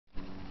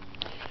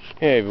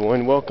Hey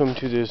everyone, welcome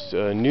to this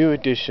new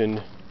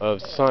edition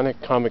of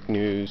Sonic Comic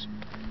News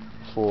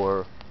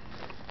for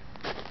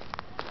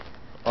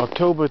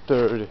October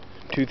 3rd,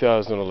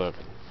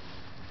 2011.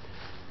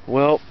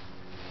 Well,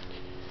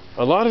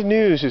 a lot of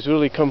news has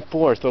really come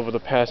forth over the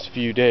past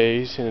few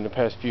days and in the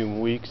past few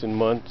weeks and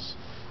months.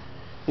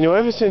 You know,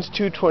 ever since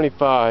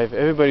 225,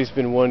 everybody's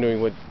been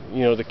wondering what,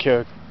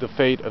 the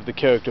fate of the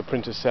character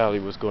Princess Sally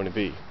was going to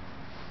be.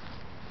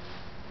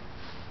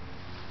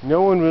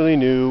 No one really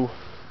knew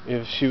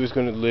if she was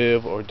going to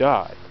live or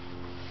die.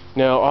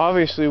 Now,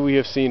 obviously, we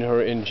have seen her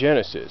in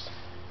Genesis.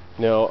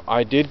 Now,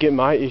 I did get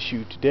my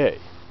issue today,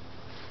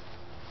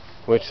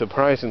 which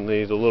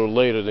surprisingly is a little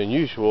later than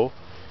usual,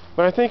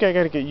 but I think I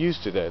got to get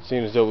used to that,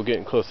 seeing as though we're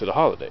getting close to the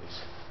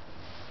holidays.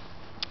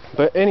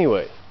 But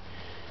anyway,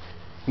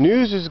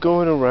 news is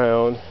going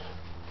around,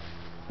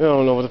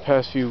 over the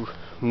past few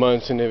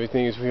months and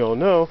everything, as we all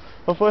know,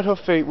 of what her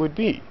fate would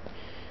be.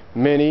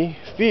 Many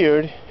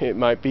feared it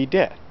might be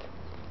death.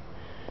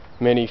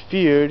 Many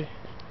feared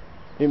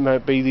it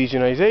might be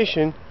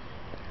legionization,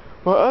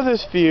 while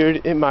others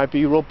feared it might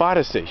be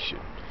roboticization.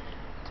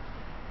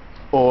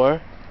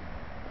 Or,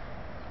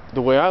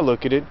 the way I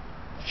look at it,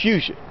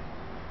 fusion.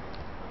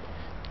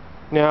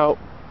 Now,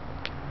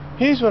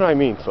 here's what I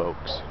mean,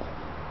 folks.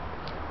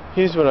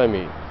 Here's what I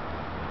mean.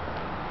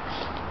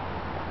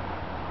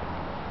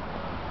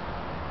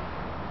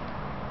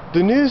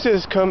 The news that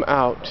has come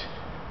out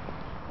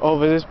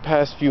over this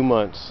past few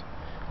months,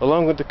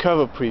 along with the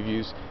cover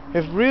previews,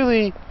 have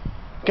really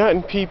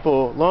gotten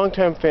people,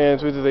 longtime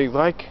fans, whether they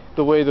like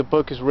the way the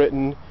book is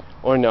written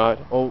or not,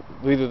 or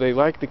whether they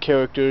like the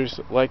characters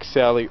like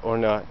Sally or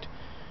not,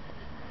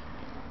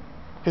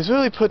 has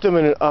really put them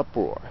in an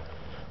uproar.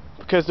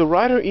 Because the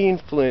writer Ian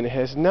Flynn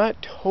has not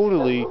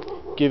totally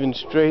given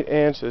straight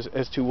answers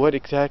as to what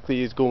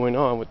exactly is going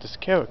on with this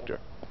character.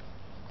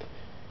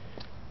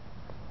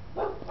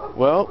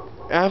 Well,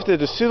 after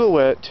the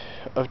silhouette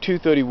of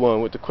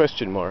 231 with the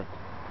question mark,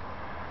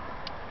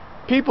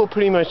 people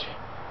pretty much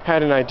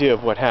had an idea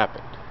of what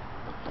happened.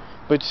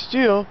 But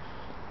still,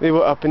 they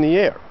were up in the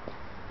air.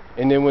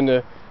 And then when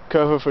the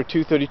cover for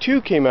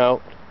 232 came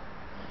out,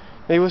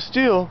 they were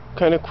still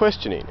kind of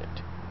questioning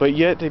it. But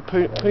yet they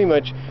pretty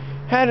much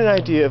had an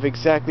idea of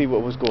exactly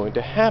what was going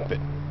to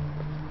happen.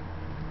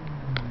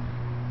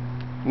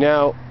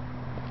 Now,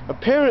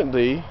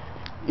 apparently,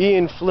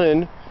 Ian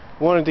Flynn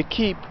wanted to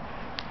keep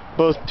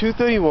both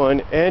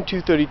 231 and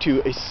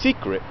 232 a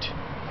secret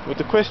with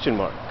the question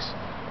marks.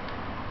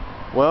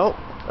 Well,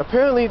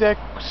 apparently that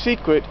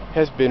secret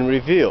has been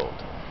revealed,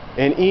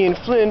 and Ian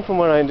Flynn, from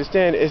what I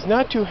understand, is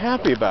not too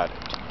happy about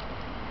it.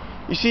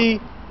 You see,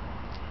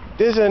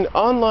 there's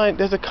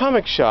a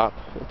comic shop,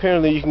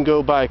 apparently you can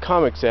go buy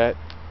comics at,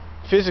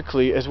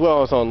 physically as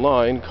well as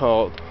online,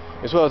 called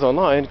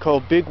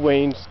Big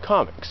Wayne's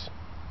Comics.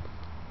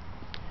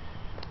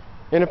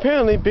 And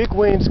apparently Big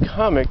Wayne's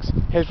Comics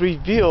has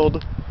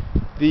revealed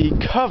the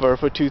cover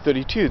for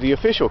 232, the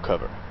official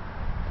cover.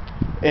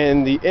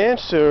 And the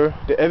answer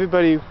that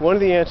one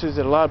of the answers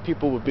that a lot of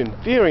people have been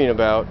fearing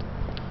about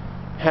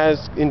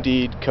has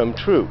indeed come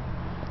true.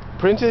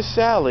 Princess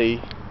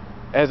Sally,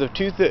 as of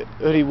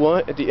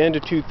 231, at the end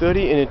of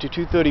 230 and into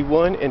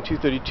 231 and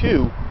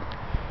 232,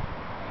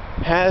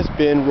 has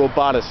been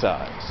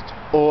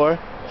roboticized or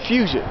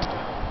fusioned.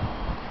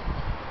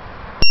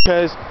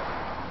 Because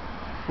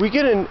we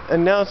get an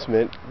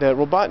announcement that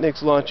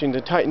Robotnik's launching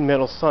the Titan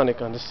Metal Sonic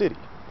on the city.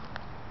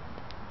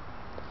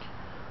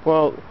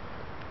 Well,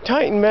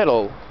 Titan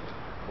Metal,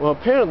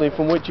 apparently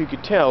from what you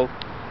could tell,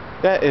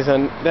 that's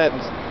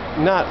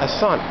not a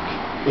Sonic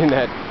in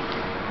that.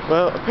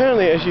 Well,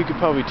 apparently, as you could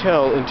probably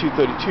tell in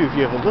 232, if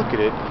you ever look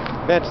at it,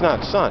 that's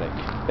not Sonic,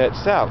 that's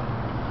Sally.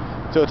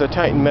 So it's a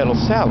Titan Metal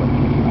Sally.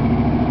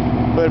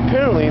 But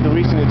apparently the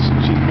reason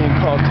she's being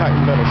called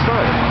Titan Metal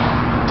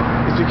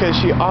Sonic is because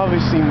she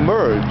obviously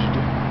merged,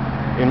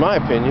 in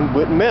my opinion,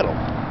 with metal.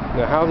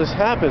 Now how this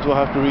happens, we'll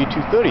have to read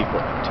 230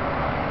 for it.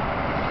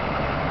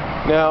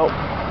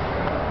 Now,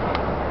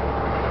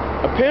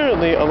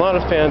 apparently a lot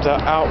of fans are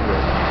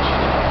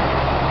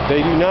outraged.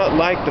 They do not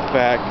like the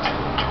fact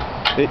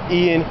that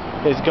Ian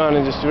has gone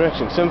in this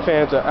direction. Some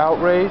fans are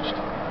outraged,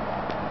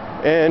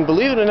 and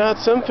believe it or not,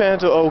 some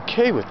fans are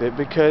okay with it,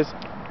 because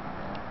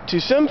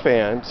to some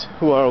fans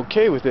who are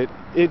okay with it,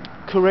 it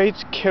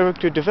creates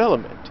character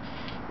development.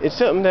 It's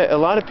something that a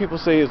lot of people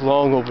say is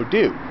long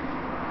overdue.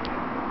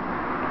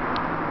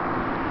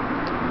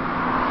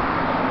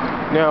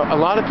 Now, a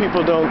lot of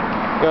people don't.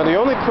 Now, the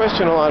only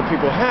question a lot of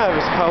people have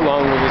is how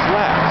long will this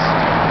last?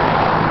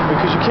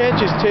 Because you can't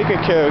just take a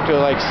character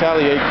like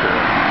Sally Acorn,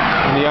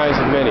 in the eyes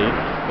of many,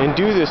 and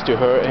do this to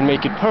her and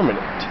make it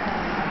permanent.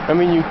 I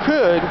mean, you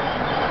could,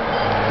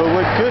 but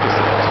what good is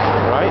it,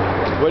 right?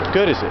 What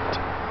good is it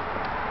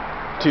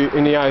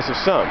in the eyes of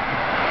some?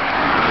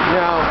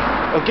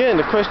 Now, again,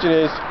 the question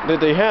that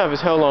they have is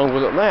how long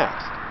will it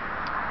last?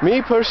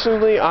 Me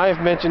personally, I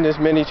have mentioned this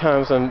many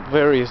times on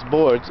various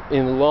boards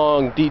in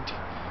long,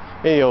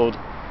 detailed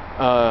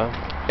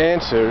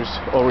answers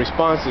or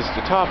responses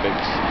to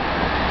topics.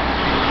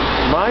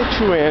 My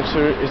true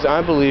answer is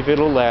I believe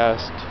it'll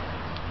last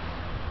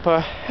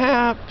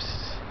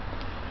perhaps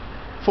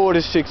 4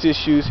 to 6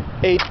 issues,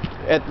 8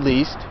 at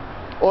least,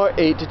 or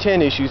 8 to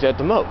 10 issues at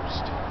the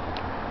most.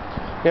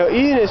 Now,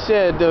 Ian has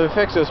said the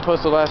effects are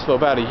supposed to last for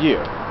about a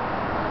year.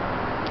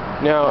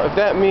 Now, if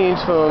that means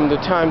from the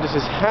time this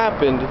has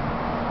happened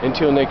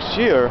until next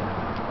year,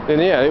 then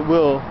yeah, it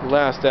will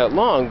last that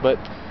long, but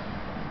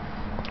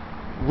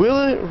will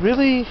it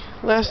really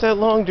last that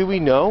long? Do we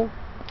know?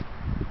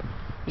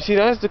 You see,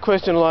 that's the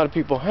question a lot of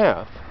people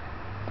have.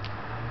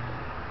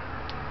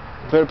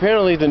 But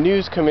apparently the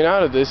news coming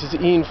out of this is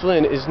Ian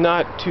Flynn is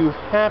not too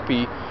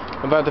happy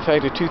about the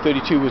fact that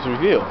 232 was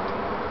revealed.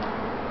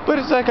 But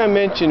it's like I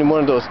mentioned in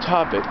one of those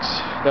topics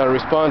that I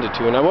responded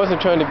to, and I wasn't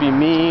trying to be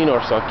mean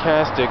or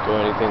sarcastic or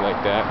anything like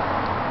that.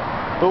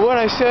 But what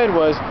I said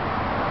was,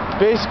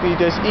 basically,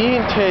 does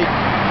Ian take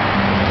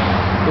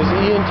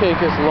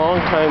us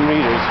long-time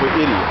readers for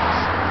idiots?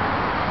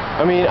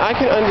 I mean, I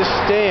can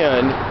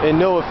understand, and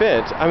no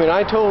offense, I mean,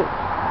 I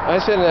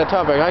said in that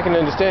topic, I can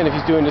understand if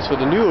he's doing this for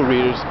the newer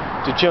readers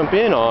to jump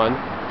in on,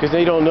 because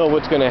they don't know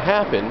what's going to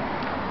happen.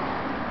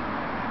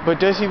 But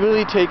does he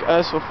really take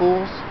us for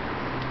fools?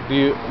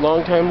 The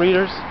long-time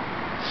readers?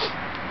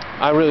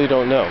 I really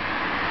don't know.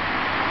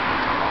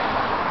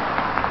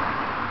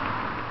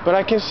 But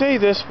I can say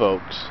this,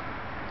 folks.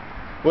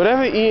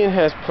 Whatever Ian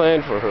has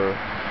planned for her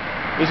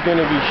is going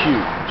to be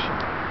huge.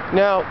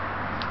 Now,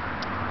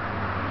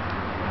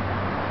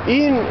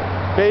 Ian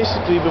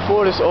basically,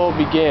 before this all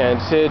began,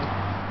 said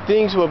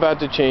things were about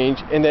to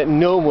change and that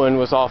no one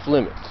was off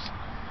limits.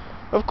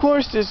 Of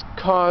course, this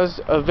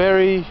caused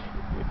kind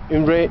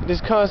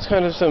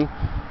of some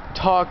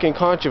talk and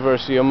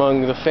controversy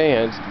among the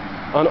fans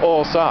on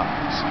all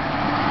sides.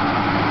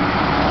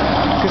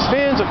 Because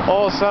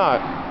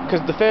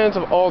the fans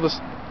of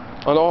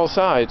on all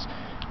sides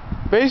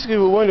basically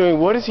were wondering,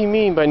 what does he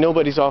mean by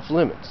nobody's off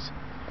limits?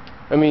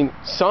 I mean,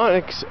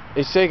 Sonic's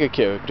a Sega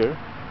character.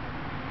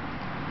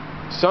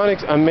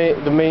 Sonic's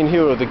the main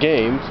hero of the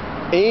games.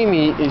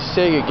 Amy is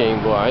Sega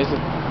game-wise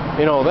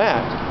and all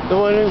that. They're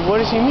wondering, what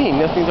does he mean?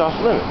 Nothing's off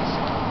limits.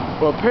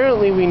 Well,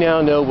 apparently we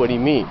now know what he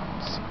means.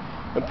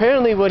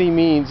 Apparently what he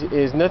means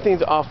is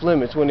nothing's off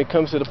limits when it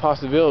comes to the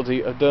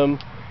possibility of them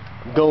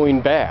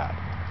going bad.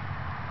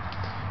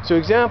 So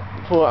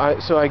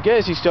I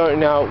guess he's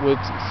starting out with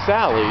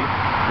Sally,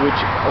 which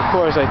of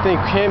course I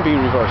think can be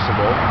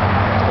reversible,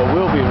 or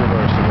will be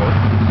reversible.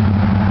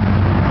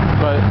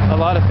 But a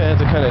lot of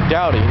fans are kind of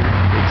doubting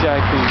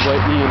exactly what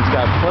Ian's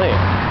got planned.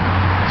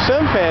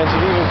 Some fans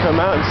have even come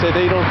out and said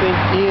they don't think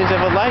Ian's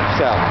ever liked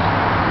Sally,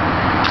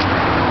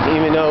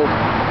 even though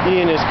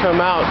Ian has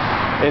come out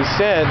and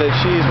said that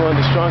she is one of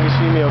the strongest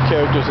female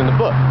characters in the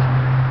book.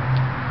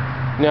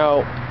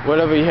 Now,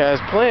 whatever he has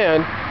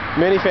planned,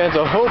 many fans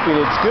are hoping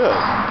it's good.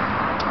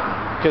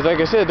 Because like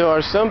I said, there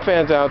are some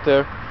fans out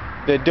there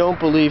that don't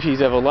believe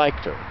he's ever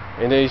liked her,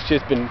 and that he's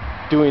just been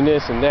doing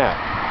this and that.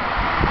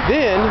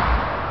 Then,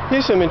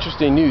 here's some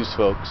interesting news,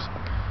 folks.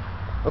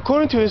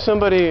 According to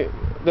somebody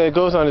that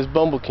goes on his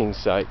Bumble King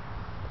site,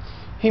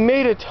 he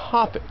made a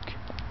topic.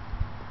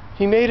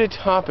 He made a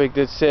topic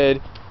that said,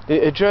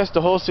 it addressed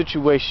the whole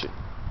situation.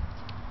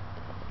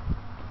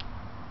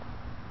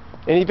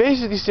 And he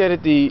basically said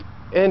at the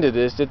end of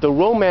this that the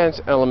romance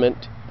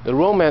element, the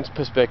romance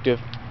perspective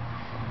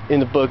in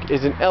the book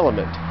is an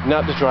element,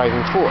 not the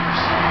driving force.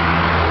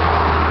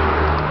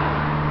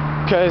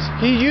 Because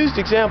he used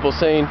examples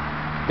saying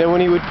that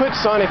when he would put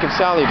Sonic and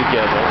Sally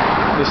together,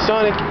 the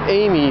Sonic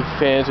Amy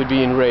fans would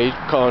be enraged,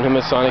 calling him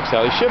a Sonic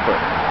Sally shipper.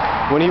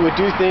 When he would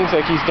do things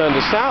like he's done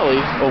to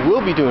Sally, or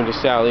will be doing to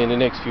Sally in the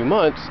next few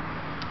months,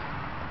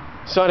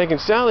 Sonic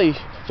and Sally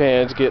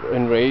fans get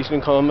enraged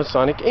and call him a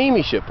Sonic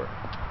Amy shipper.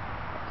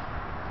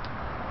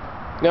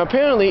 Now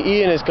apparently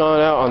Ian has gone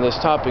out on this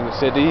topic and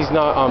said that he's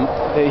not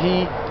that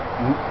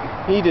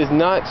he does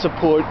not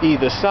support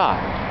either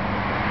side,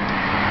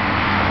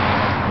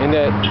 and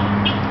that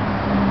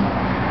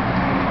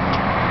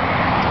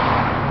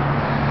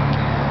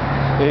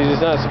he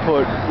does not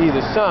support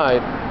either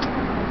side,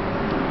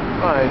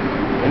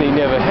 and he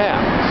never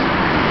has.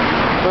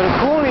 But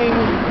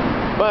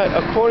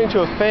according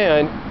to a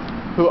fan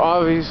who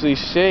obviously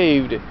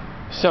saved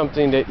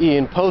something that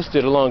Ian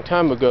posted a long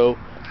time ago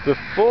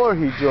before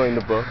he joined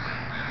the book,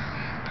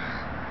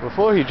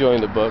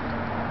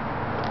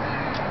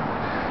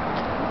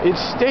 it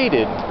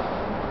stated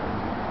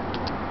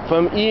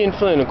from Ian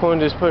Flynn, according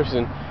to this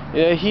person,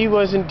 that he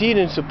was indeed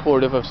in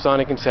supportive of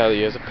Sonic and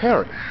Sally as a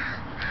pairing.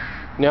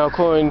 Now,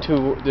 according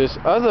to this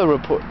other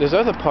report, this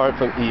other part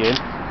from Ian,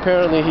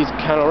 apparently he's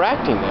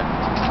counteracting that.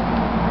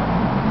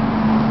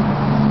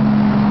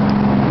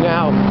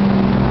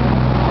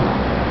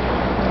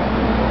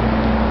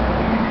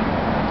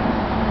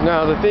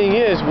 Now the thing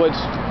is,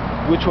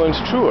 which one's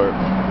truer?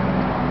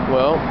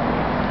 Well,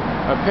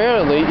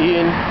 apparently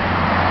Ian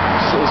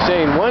is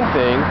saying one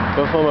thing,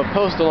 but from a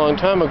post a long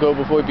time ago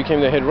before he became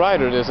the head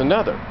writer, there's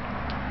another.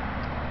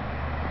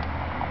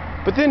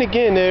 But then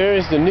again, there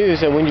is the news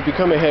that when you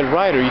become a head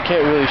writer, you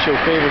can't really show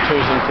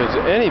favoritism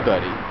to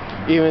anybody.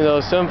 even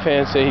though some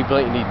fans say he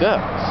blatantly does.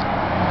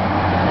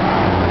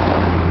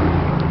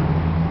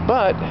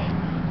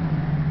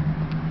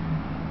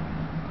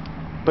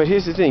 But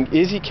here's the thing,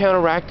 is he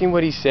counteracting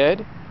what he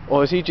said,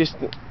 or is he just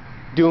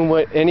doing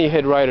what any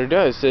head writer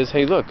does, says,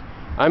 hey look,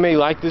 I may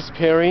like this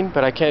pairing,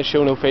 but I can't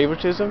show no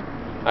favoritism,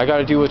 I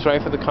gotta do what's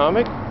right for the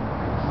comic?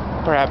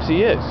 Perhaps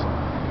he is,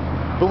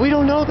 but we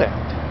don't know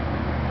that.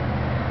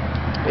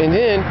 And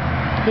then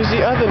here's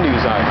the other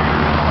news item,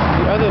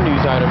 that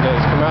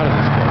has come out of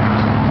this case.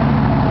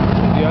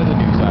 The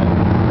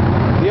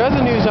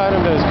other news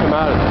item that has come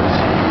out of this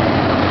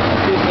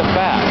is the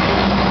fact,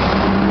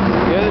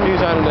 the other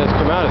news item that has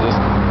come out of this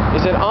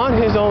is that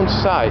on his own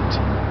site,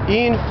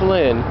 Ian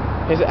Flynn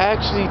has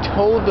actually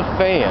told the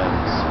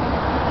fans,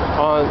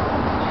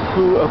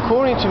 who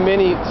according to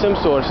some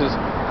sources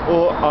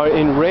are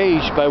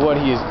enraged by what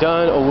he has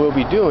done or will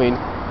be doing,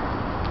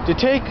 to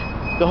take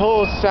the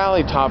whole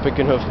Sally topic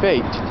and her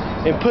fate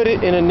and put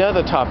it in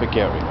another topic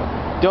area.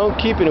 Don't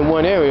keep it in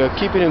one area,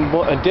 keep it in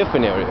a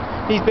different area.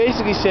 He's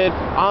basically said,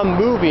 I'm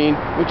moving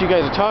what you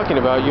guys are talking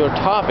about, your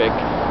topic,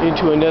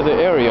 into another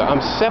area.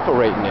 I'm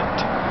separating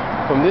it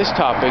from this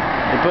topic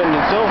and putting it in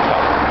its own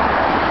topic.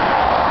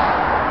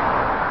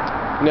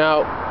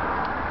 Now,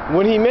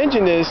 when he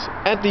mentioned this,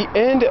 at the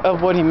end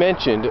of what he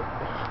mentioned,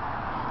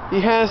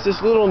 he has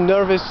this little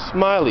nervous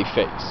smiley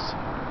face.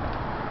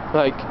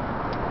 Like,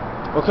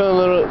 what kind of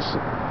little,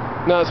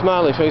 not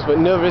smiley face, but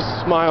nervous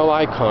smile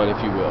icon,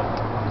 if you will.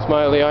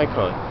 Smiley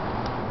icon.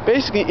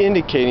 Basically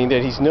indicating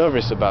that he's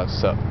nervous about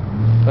something.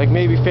 Like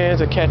maybe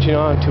fans are catching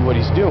on to what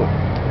he's doing.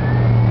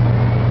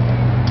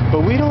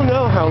 But we don't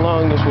know how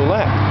long this will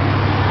last.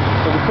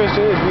 So the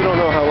question is, we don't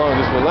know how long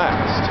this will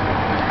last.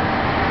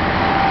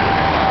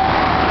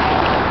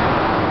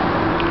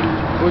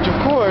 Which of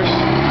course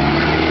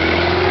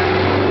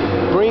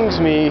brings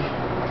me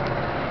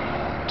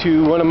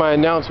to one of my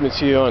announcements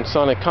here on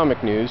Sonic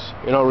Comic News,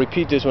 and I'll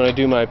repeat this when I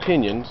do my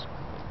opinions.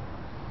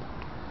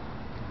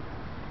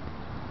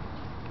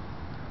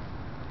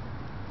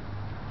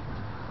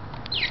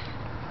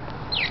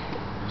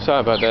 Sorry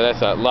about that, that's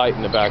that light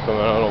in the background,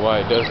 I don't know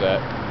why it does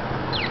that.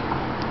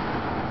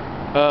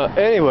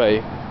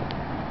 Anyway,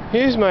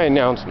 here's my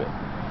announcement.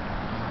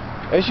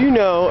 As you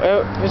know,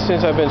 ever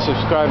since I've been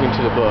subscribing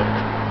to the book,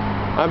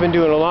 I've been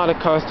doing a lot of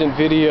constant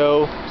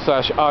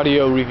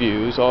video/audio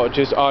reviews, or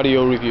just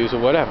audio reviews or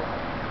whatever.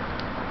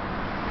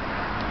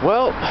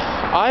 Well,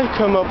 I've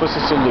come up with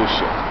a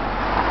solution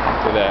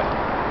to that.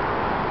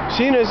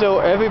 Seeing as though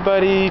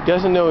everybody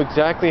doesn't know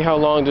exactly how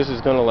long this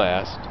is going to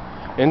last,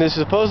 and this is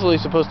supposedly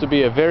supposed to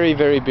be a very,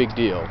 very big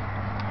deal,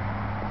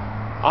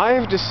 I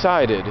have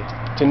decided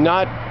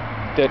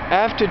that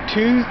after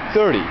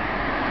 2:30,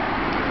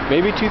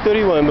 maybe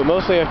 2:31, but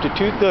mostly after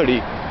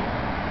 2:30,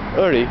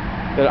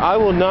 that I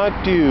will not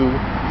do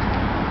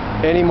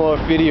any more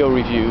video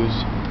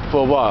reviews for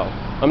a while.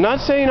 I'm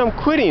not saying I'm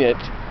quitting it,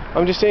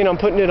 I'm just saying I'm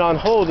putting it on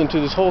hold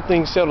until this whole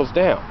thing settles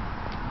down.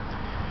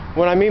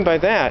 What I mean by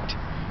that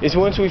is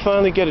once we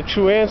finally get a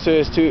true answer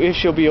as to if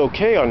she'll be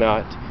okay or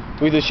not,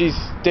 whether she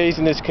stays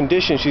in this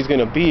condition she's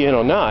going to be in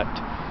or not,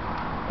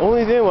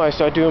 only then will I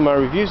start doing my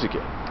reviews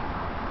again.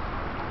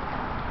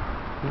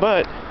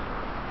 But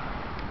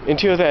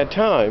until that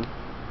time,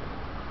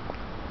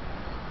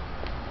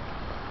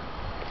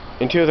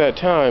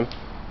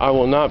 I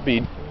will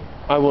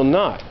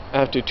not,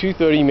 after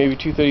 2:30, maybe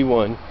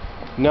 2:31,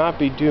 not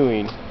be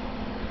doing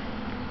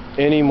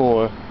any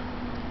more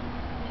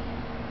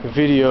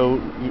video,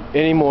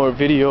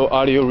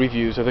 audio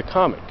reviews of the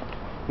comic.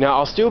 Now,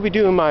 I'll still be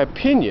doing my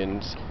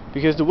opinions,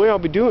 because the way I'll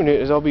be doing it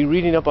is I'll be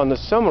reading up on the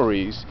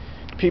summaries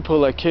people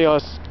like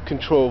Chaos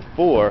Control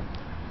 4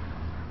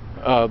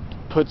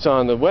 puts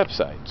on the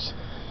websites.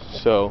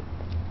 So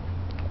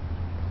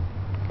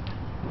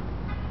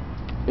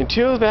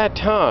until that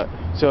time,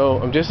 so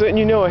I'm just letting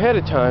you know ahead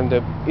of time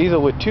that either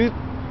with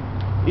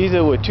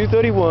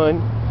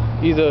 231,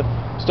 either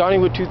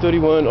starting with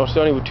 231 or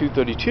starting with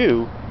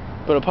 232,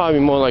 but it'll probably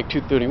be more like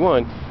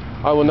 231,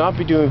 I will not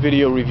be doing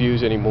video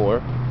reviews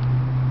anymore.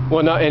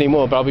 Well, not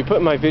anymore, but I'll be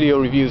putting my video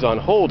reviews on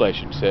hold, I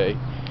should say,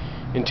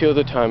 until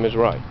the time is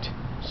right.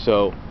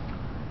 So,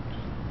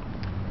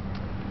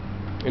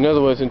 in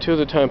other words, until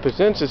the time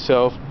presents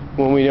itself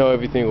when we know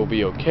everything will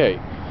be okay.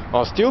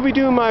 I'll still be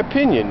doing my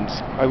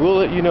opinions. I will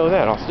let you know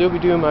that. I'll still be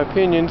doing my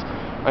opinions.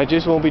 I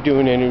just won't be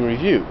doing any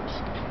reviews.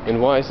 And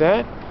why is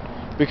that?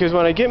 Because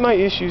when I get my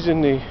issues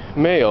in the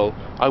mail,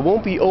 I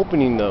won't be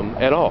opening them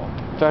at all.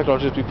 In fact, I'll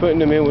just be putting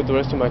them in with the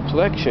rest of my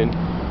collection.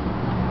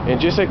 And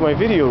just like my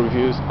video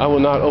reviews, I will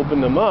not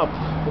open them up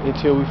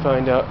until we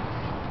find out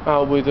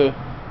whether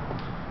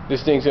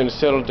this thing's going to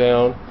settle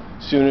down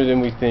sooner than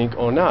we think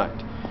or not.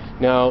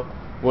 Now,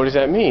 what does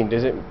that mean?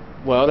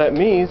 Well, that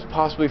means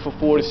possibly for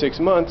 4 to 6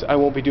 months I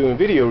won't be doing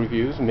video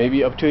reviews,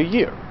 maybe up to a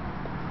year.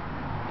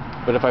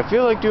 But if I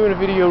feel like doing a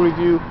video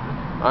review,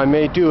 I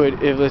may do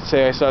it if, let's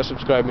say, I start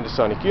subscribing to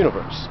Sonic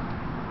Universe.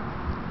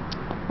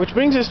 Which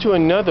brings us to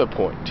another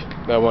point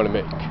that I want to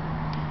make.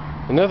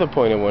 Another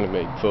point I want to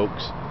make,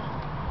 folks.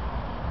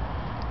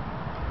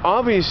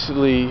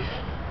 Obviously,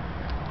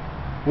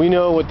 we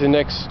know what the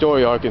next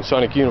story arc in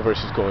Sonic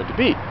Universe is going to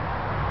be.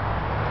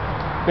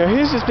 Now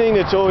here's the thing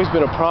that's always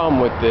been a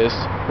problem with this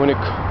when it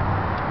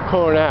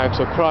co-enacts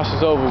or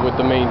crosses over with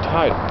the main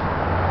title.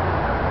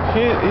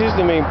 Here's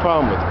the main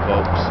problem with it,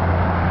 folks.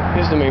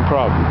 Here's the main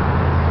problem.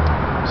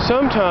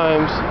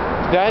 Sometimes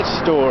that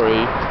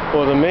story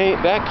or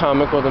that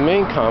comic or the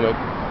main comic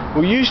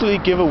will usually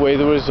give away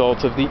the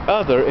results of the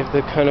other if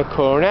they're kind of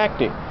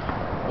co-enacting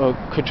or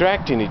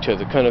contracting each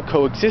other, kind of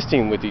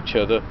coexisting with each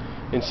other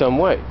in some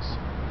ways.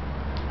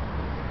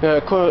 Now,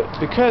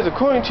 because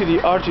according to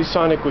the Archie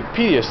Sonic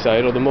Wikipedia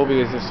site, or the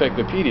Mobius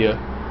Encyclopedia,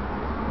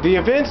 the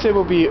events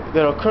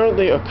that are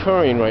currently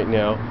occurring right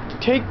now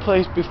take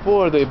place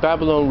before the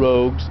Babylon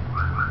rogues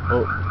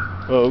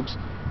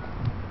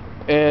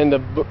and the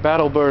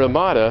Battlebird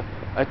Armada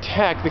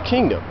attack the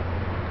kingdom.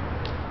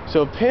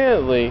 So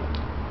apparently,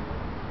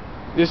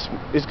 this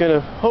is going to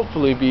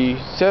hopefully be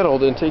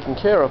settled and taken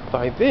care of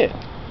by then.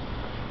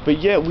 But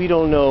yet we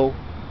don't know.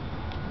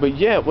 But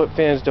yet, what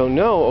fans don't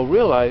know or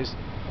realize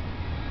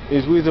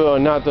is whether or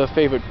not the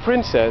favorite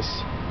princess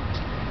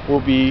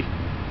will be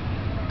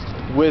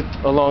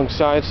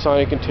alongside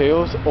Sonic and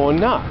Tails or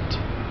not.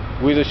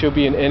 Whether she'll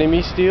be an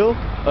enemy still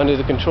under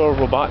the control of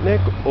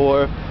Robotnik,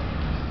 or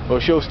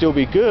she'll still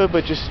be good,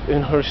 but just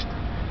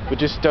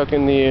stuck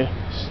in the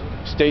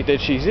state that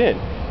she's in.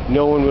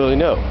 No one really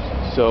knows.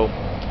 So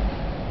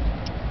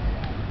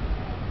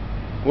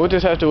we'll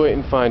just have to wait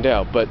and find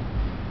out. But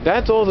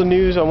that's all the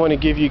news I want to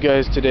give you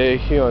guys today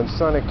here on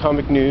Sonic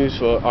Comic News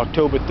for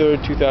October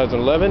 3rd,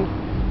 2011.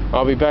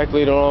 I'll be back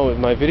later on with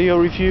my video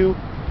review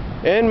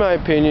and my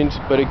opinions.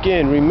 But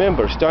again,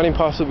 remember, starting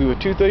possibly with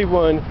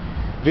 231,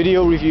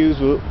 video reviews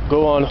will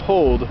go on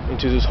hold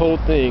until this whole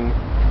thing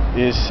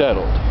is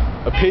settled.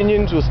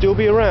 Opinions will still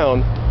be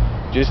around,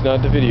 just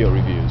not the video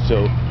reviews.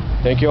 So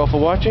thank you all for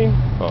watching.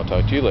 I'll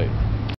talk to you later.